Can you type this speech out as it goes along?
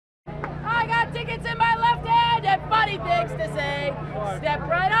tickets in my left hand and funny things to say. Step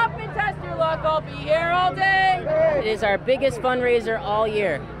right up and test your luck. I'll be here all day. It is our biggest fundraiser all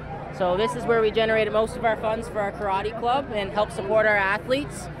year. So this is where we generated most of our funds for our karate club and help support our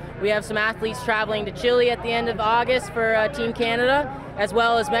athletes. We have some athletes traveling to Chile at the end of August for Team Canada, as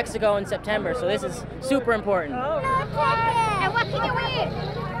well as Mexico in September. So this is super important. And what can you win?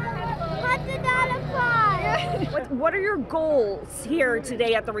 $100 prize. What are your goals here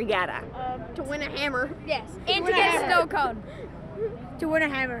today at the regatta? To win a hammer. Yes. And to get a snow cone. To win a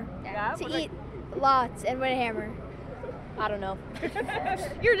hammer. Yeah. To eat lots and win a hammer. I don't know.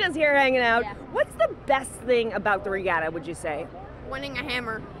 You're just here hanging out. Yeah. What's the best thing about the regatta, would you say? Winning a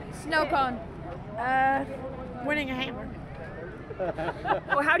hammer. Snow cone. Winning a hammer.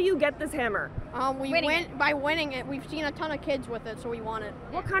 Oh, how do you get this hammer? We win by winning it. We've seen a ton of kids with it, so we want it.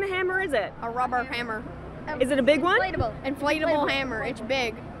 What kind of hammer is it? A rubber hammer. Is it a big one? Inflatable hammer. It's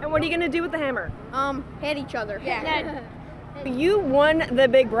big. And what are you going to do with the hammer? Hit each other. Yeah. You won the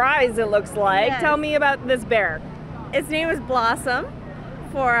big prize, it looks like. Yes. Tell me about this bear. Its name is Blossom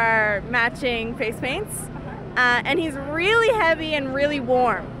for our matching face paints. And he's really heavy and really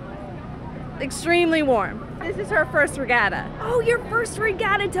warm. Extremely warm. This is her first regatta. Oh, your first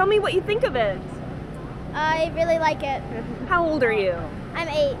regatta. Tell me what you think of it. I really like it. How old are you? I'm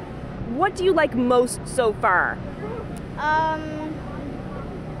 8. What do you like most so far?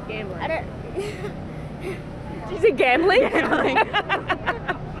 Gambling. I don't. Did you say gambling?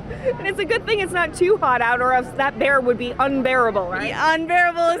 And it's a good thing it's not too hot out, or else that bear would be unbearable, right? Yeah,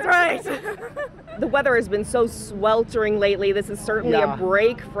 unbearable is right. The weather has been so sweltering lately. This is certainly a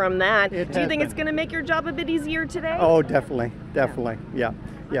break from that. Do you think it's going to make your job a bit easier today? Oh, definitely. Yeah.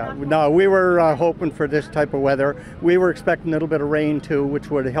 No, we were hoping for this type of weather. We were expecting a little bit of rain too,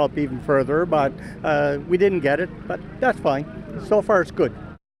 which would help even further, but we didn't get it, but that's fine. So far it's good.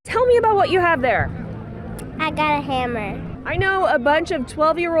 Tell me about what you have there. I got a hammer. I know a bunch of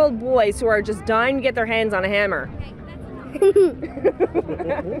 12-year-old boys who are just dying to get their hands on a hammer.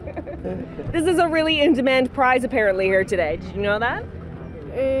 This is a really in-demand prize apparently here today. Did you know that?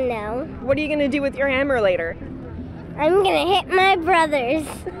 No. What are you going to do with your hammer later? I'm gonna hit my brothers.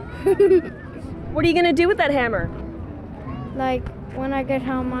 What are you going to do with that hammer? Like, when I get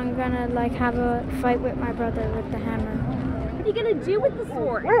home, I'm gonna have a fight with my brother with the hammer. What are you going to do with the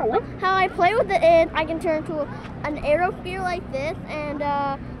sword? How I play with it is I can turn to an arrow spear like this, and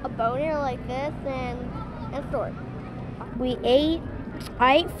a bow and arrow like this, and a sword.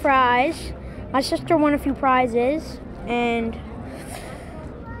 I ate fries. My sister won a few prizes, and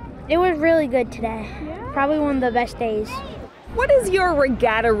it was really good today. Yeah. Probably one of the best days. What is your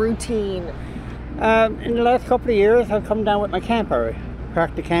regatta routine? In the last couple of years, I've come down with my camper.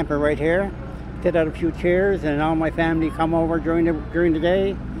 Parked the camper right here, set out a few chairs, and all my family come over during the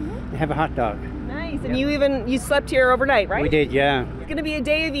day and have a hot dog. Nice. And you slept here overnight, right? We did, yeah. It's going to be a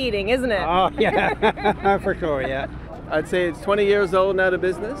day of eating, isn't it? Oh, yeah, for sure, yeah. I'd say it's 20 years old now, the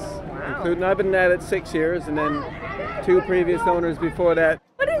business. Wow. Including, I've been at it 6 years, and then 2 previous owners before that.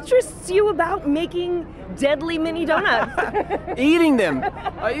 What interests you about making deadly mini donuts? Eating them.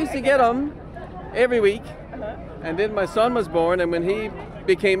 I used to get them every week, and then my son was born, and when he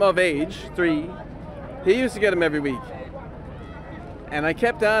became of age, 3, he used to get them every week. And I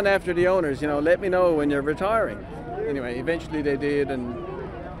kept on after the owners, let me know when you're retiring. Anyway, eventually they did, and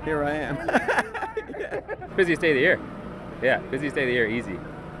here I am. Yeah. Busiest day of the year. Yeah, busiest day of the year, easy.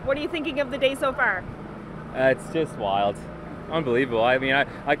 What are you thinking of the day so far? It's just wild. Unbelievable. I mean,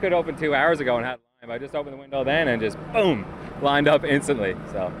 I could open 2 hours ago and had line. I just opened the window then and just boom, lined up instantly.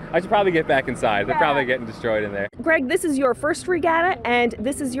 So I should probably get back inside. They're probably getting destroyed in there. Greg, this is your first regatta and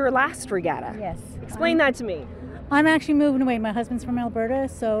this is your last regatta. Yes. Explain that to me. I'm actually moving away. My husband's from Alberta,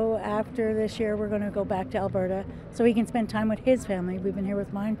 so after this year we're going to go back to Alberta so he can spend time with his family. We've been here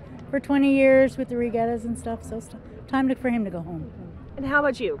with mine for 20 years with the regattas and stuff, so it's time for him to go home. And how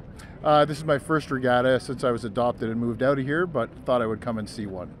about you? This is my first regatta since I was adopted and moved out of here, but thought I would come and see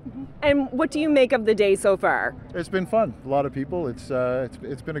one. Mm-hmm. And what do you make of the day so far? It's been fun. A lot of people. It's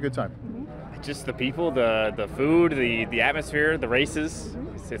been a good time. Mm-hmm. Just the people, the food, the atmosphere, the races.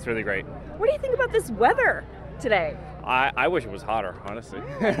 Mm-hmm. It's really great. What do you think about this weather today? I wish it was hotter, honestly.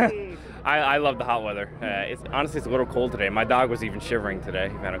 I love the hot weather. Honestly, it's a little cold today. My dog was even shivering today.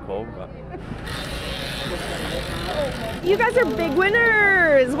 He had a cold. But... You guys are big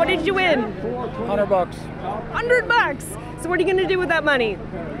winners. What did you win? $100. $100. So what are you going to do with that money?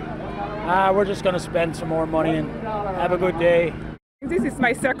 We're just going to spend some more money and have a good day. This is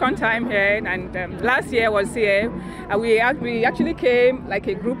my second time here, and last year I was here. We actually came like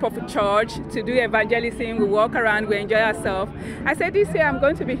a group of church to do evangelism. We walk around, we enjoy ourselves. I said this year I'm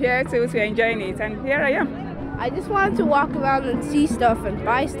going to be here too, to enjoying it, and here I am. I just wanted to walk around and see stuff and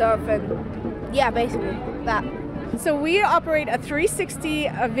buy stuff, and yeah, basically that. So we operate a 360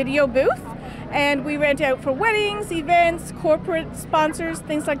 video booth, and we rent out for weddings, events, corporate sponsors,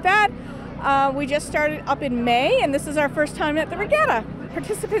 things like that. We just started up in May, and this is our first time at the Regatta.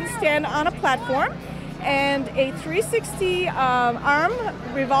 Participants stand on a platform, and a 360 arm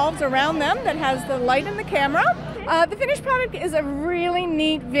revolves around them that has the light and the camera. The finished product is a really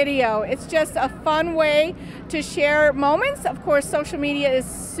neat video. It's just a fun way to share moments. Of course, social media is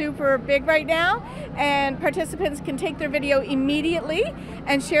super big right now, and participants can take their video immediately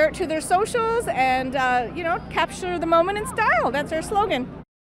and share it to their socials and, capture the moment in style. That's our slogan.